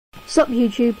Sup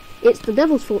YouTube, it's the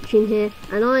Devil's Fortune here,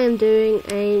 and I am doing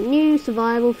a new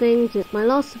survival thing since my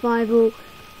last survival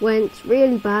went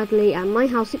really badly and my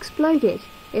house exploded,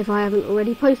 if I haven't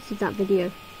already posted that video.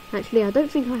 Actually, I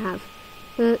don't think I have,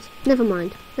 but never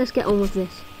mind, let's get on with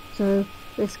this. So,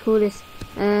 let's call this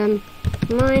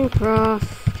Minecraft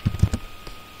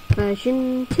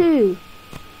version 2.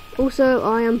 Also,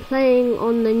 I am playing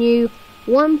on the new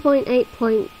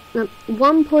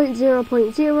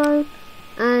 1.0.0,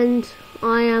 and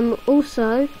I am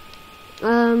also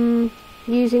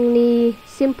using the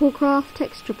Simplecraft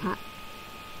texture pack,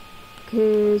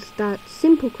 because that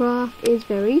Simplecraft is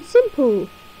very simple.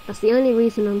 That's the only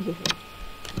reason I'm here.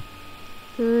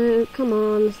 So come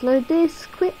on, let's load this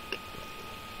quick.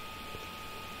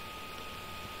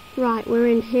 Right, we're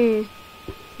in here.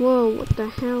 Whoa, what the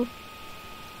hell?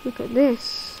 Look at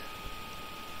this.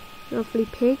 Lovely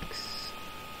pigs.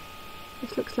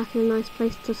 This looks like a nice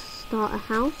place to start a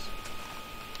house.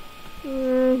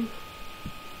 Where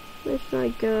should I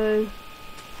go?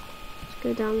 Let's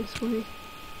go down this way.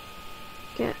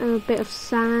 Get a bit of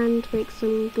sand, make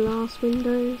some glass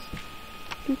windows.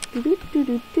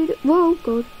 Whoa,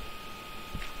 God.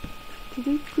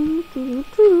 Yeah,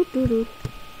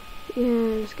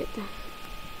 let's get there.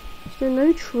 Is there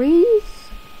no trees?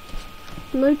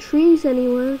 No trees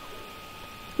anywhere.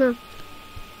 Huh.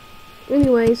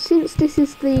 Anyway, since this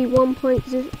is the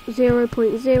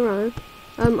 1.0.0,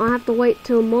 I have to wait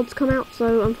till mods come out,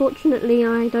 so unfortunately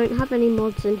I don't have any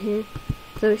mods in here.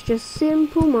 So it's just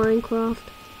simple Minecraft.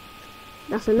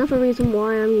 That's another reason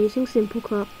why I'm using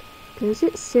Simplecraft, because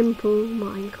it's simple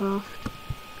Minecraft.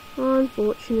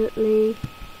 Unfortunately,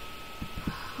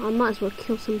 I might as well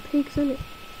kill some pigs, innit?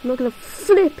 I'm not gonna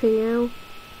flipping hell.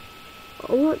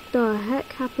 Oh, what the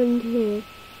heck happened here?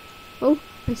 Oh,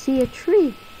 I see a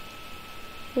tree.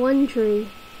 One tree.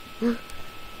 I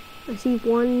see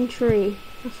one tree.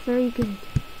 That's very good.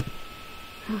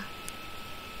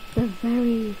 The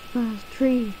very first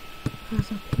tree has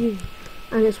appeared.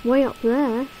 And it's way up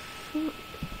there. Fuck.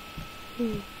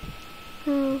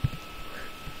 Oh,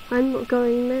 I'm not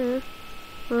going there.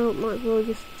 Well, might as well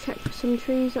just check for some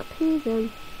trees up here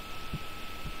then.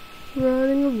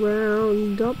 Running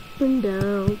around, up and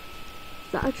down. Is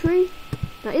that a tree?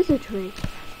 That is a tree.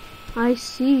 I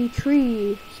see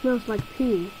tree. Smells like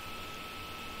pee.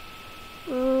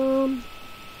 Are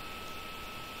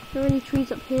there any trees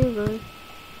up here though?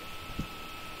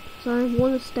 So I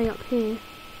want to stay up here,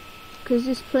 because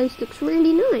this place looks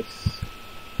really nice.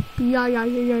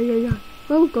 Yeah.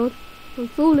 Oh God, I'm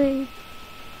falling.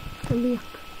 And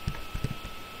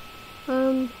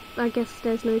yuck. I guess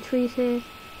there's no trees here.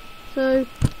 So,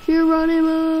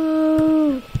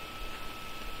 Geronimo!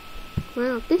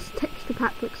 Wow, this texture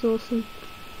pack looks awesome.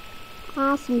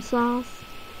 Awesome sauce.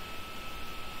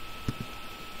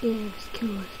 Yeah, let's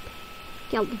kill it.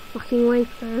 Get out the fucking way,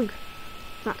 Ferg.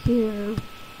 Back here.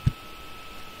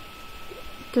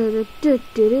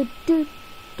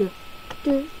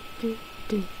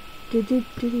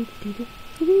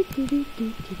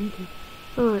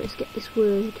 Alright, let's get this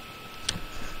wood.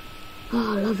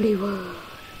 Oh, lovely wood.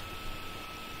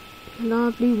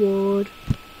 Lovely wood.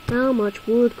 How much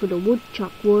wood could a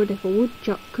woodchuck wood if a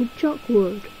woodchuck could chuck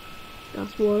wood?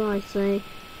 That's what I say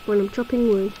when I'm chopping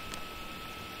wood.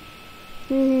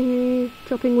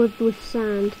 Chopping wood with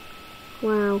sand.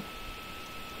 Wow.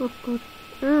 Oh God.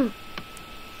 Ah.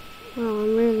 Wow,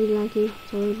 I'm really laggy.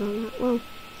 Sorry about that. Whoa.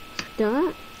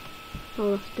 Dirt?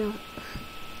 Oh, that's dirt.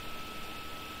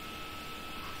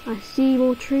 I see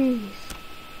more trees.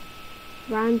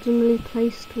 Randomly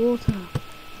placed water.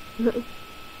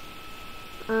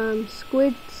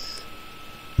 Squids.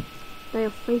 They are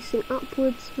facing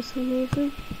upwards for some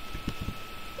reason.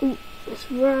 Ooh,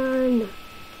 let's run.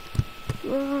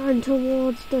 Run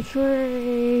towards the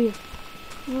tree.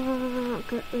 Ah,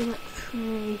 get rid of that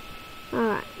tree.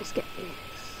 Alright, let's get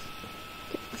this.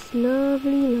 Get this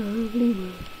lovely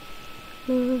wood.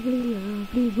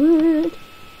 Lovely wood.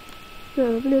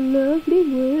 Lovely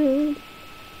wood.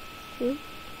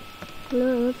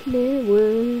 Lovely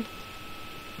wood.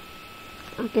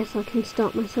 I guess I can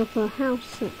start myself a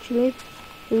house actually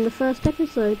in the first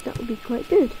episode. That would be quite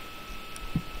good.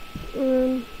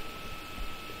 You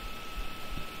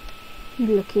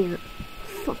looking at?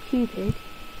 Fuck you, pig.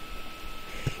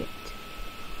 Shit.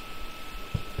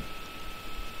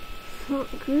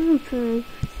 Fuck you, pig.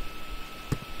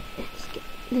 Let's get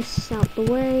this out the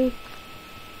way.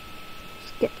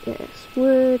 Let's get this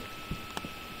wood.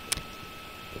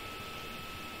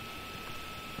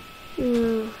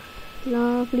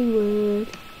 Lovely wood.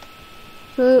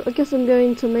 So I guess I'm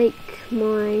going to make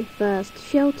my first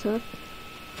shelter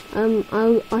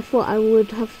I thought I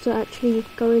would have to actually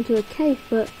go into a cave,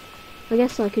 but I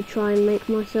guess I could try and make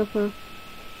myself a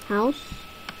house.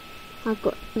 I've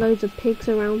got loads of pigs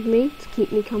around me to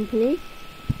keep me company,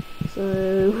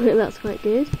 so that's quite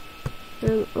good.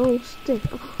 Oh, stick.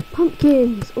 Oh,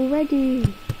 pumpkins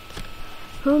already!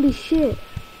 Holy shit!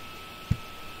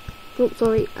 Oh,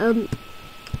 sorry.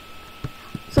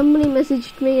 Somebody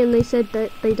messaged me and they said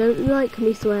that they don't like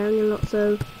me swearing a lot,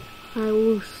 so I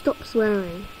will stop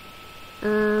swearing.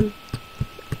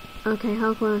 Okay,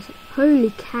 how can I say?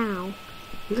 Holy cow!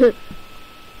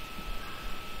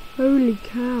 Holy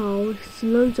cow! There's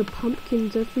loads of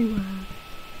pumpkins everywhere.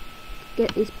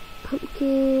 Get these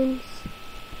pumpkins.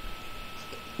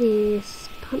 This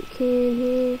pumpkin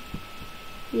here.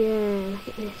 Yeah, look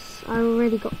at this. I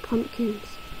already got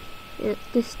pumpkins at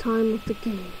this time of the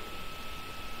game.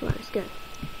 Right, let's go.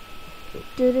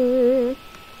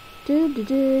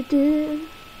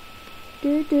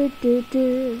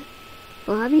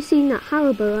 Well, have you seen that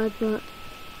Haribo advert?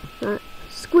 That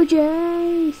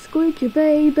Squidgy, Squidgy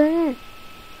baby.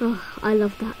 Oh, I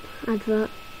love that advert.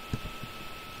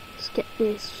 Let's get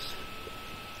this.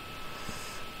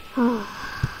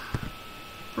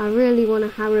 I really want a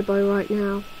Haribo right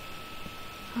now.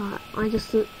 I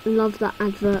just love that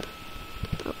advert.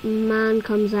 A man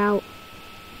comes out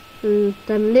and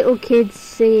them little kids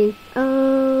singing,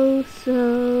 oh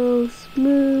so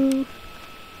smooth,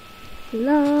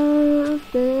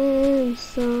 love them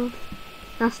soft.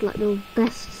 That's like the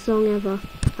best song ever.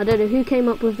 I don't know who came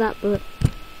up with that, but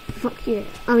fuck yeah.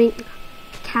 I mean,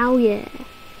 cow yeah.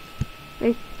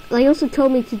 They also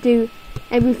told me to do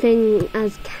everything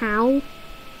as cow,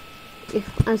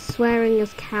 as swearing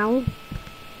as cow.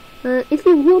 If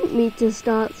you want me to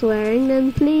start swearing,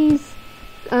 then please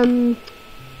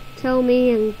tell me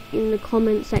in the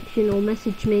comment section or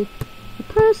message me a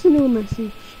personal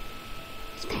message.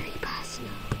 It's very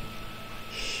personal.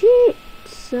 Shit,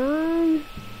 son.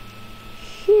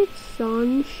 Shit,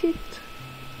 son. Shit.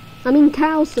 I mean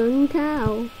cow, son.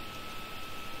 Cow.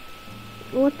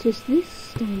 What is this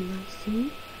stone I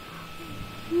see?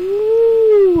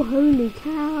 Ooh, holy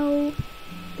cow.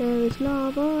 There is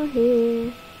lava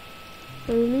here.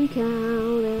 Holy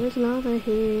cow, there is lava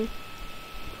here.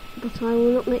 But I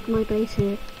will not make my base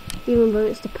here, even though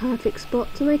it's the perfect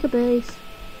spot to make a base.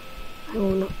 I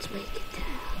will not make it there.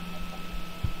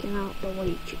 Get out the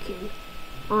way, chicken.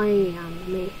 I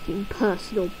am making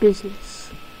personal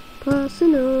business.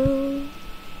 Personal.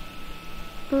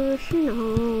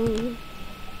 Personal.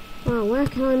 Well, where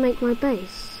can I make my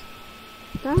base?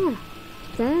 There.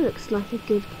 There looks like a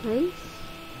good place.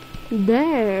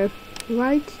 There.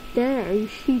 Right there. You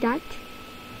see that?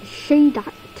 See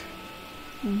that?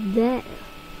 There.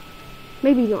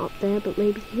 Maybe not up there, but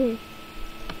maybe here.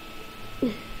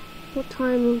 What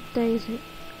time of day is it?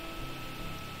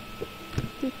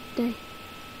 Good day.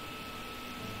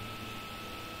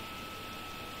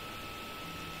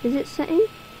 Is it setting?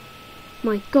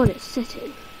 My god, it's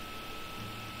setting.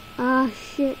 Ah,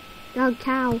 shit. Oh,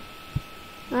 cow.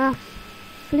 Ah,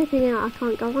 flipping out. I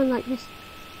can't go on like this.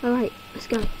 Alright, let's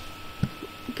go.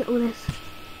 Get all this.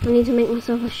 I need to make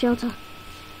myself a shelter.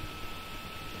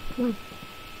 Come on.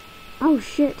 Oh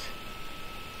shit.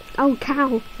 Oh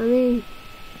cow. I mean.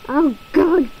 Oh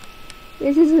god.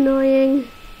 This is annoying.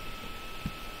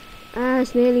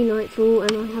 It's nearly nightfall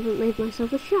and I haven't made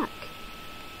myself a shack.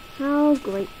 How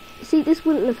great. See, this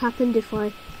wouldn't have happened if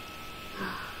I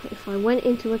went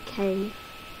into a cave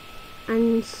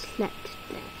and slept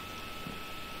there.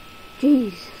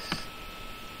 Jesus.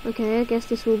 Okay, I guess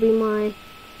this will be my...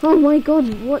 Oh my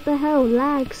god, what the hell?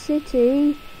 Lag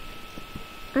City.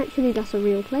 Actually, that's a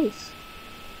real place.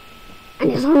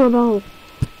 And it's horrible.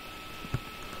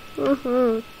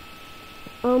 Oh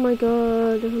my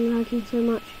god, I'm lagging so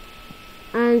much.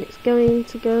 And it's going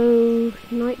to go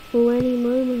nightfall any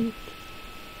moment.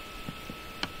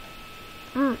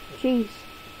 Ah, jeez.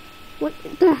 What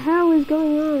the hell is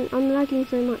going on? I'm lagging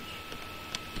so much.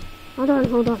 Hold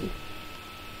on.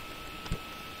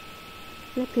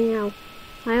 Flipping out.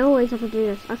 I always have to do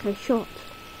this. Okay, short.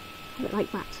 Have it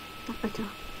like that. That better.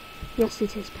 Yes,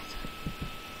 it is better.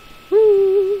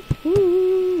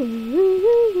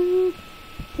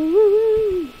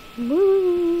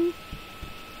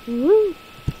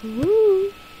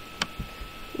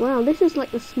 Wow, this is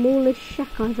like the smallest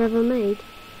shack I've ever made.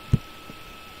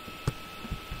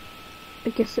 I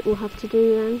guess it will have to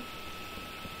do then.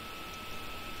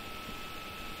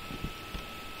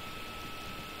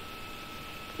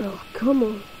 Oh, come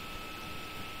on.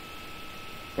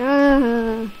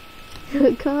 Ah,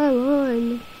 come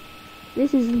on.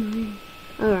 This is annoying.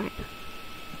 Alright.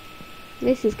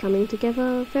 This is coming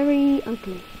together very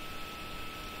ugly.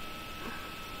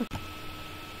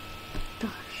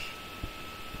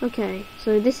 Okay,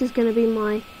 so this is gonna be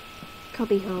my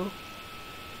cubby hole.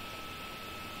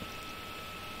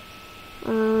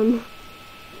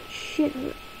 Shit.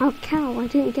 Oh cow, I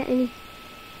didn't get any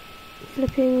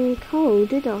flipping coal,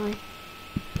 did I?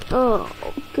 Oh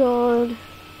god.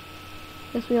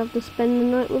 Guess we have to spend the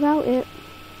night without it.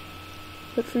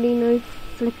 Hopefully no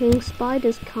flipping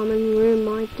spiders come and ruin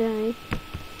my day.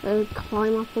 They'll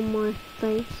climb up on my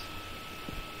face.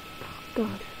 Oh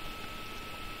god.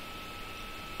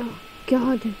 Oh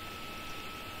god.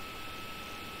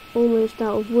 Almost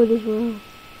out of wood as well.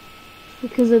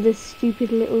 Because of this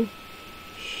stupid little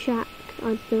shack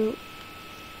I built.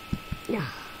 Yeah.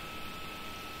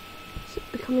 Is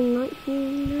it becoming nightfall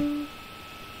now?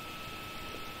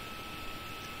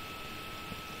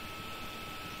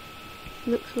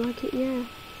 Looks like it, yeah.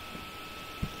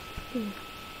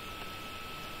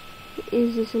 It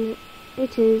is, isn't it?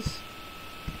 It is.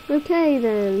 Okay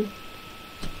then.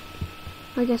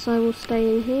 I guess I will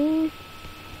stay in here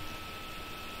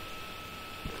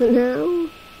for now,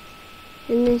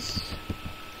 in this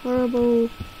horrible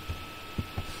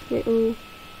little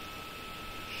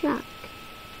shack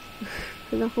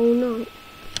for the whole night.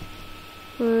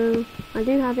 I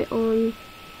do have it on.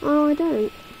 Oh, I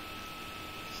don't.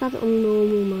 Just have it on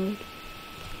normal mode.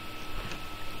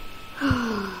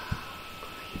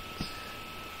 Great.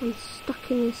 I'm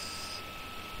stuck in this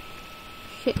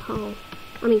shithole.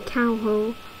 I mean cow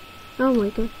hole. Oh my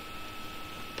god.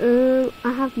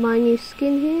 I have my new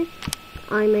skin here.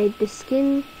 I made this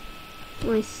skin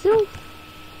myself.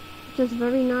 Just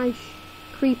very nice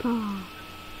creeper on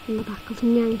the back of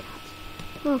Nyancat.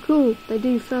 Oh cool, they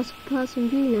do first person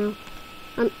view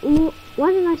now.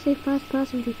 Why did I say first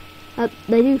person view?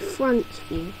 They do front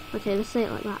view. Okay, let's say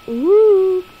it like that.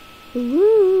 Woo!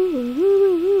 Woo! Woo!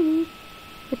 Woo!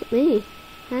 Look at me.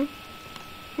 Hey?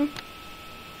 Hey?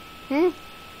 Hey?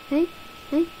 Hey?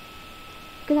 Hey?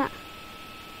 Look at that.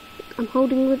 I'm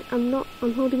holding with, I'm not. Oh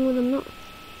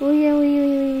yeah, oh yeah,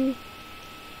 oh yeah.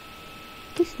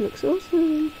 This looks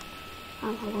awesome.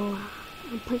 Oh,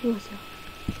 I'm punching myself.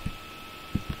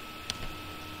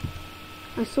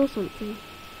 I saw something.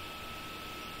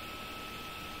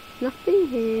 Nothing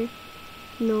here.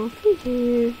 Nothing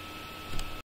here.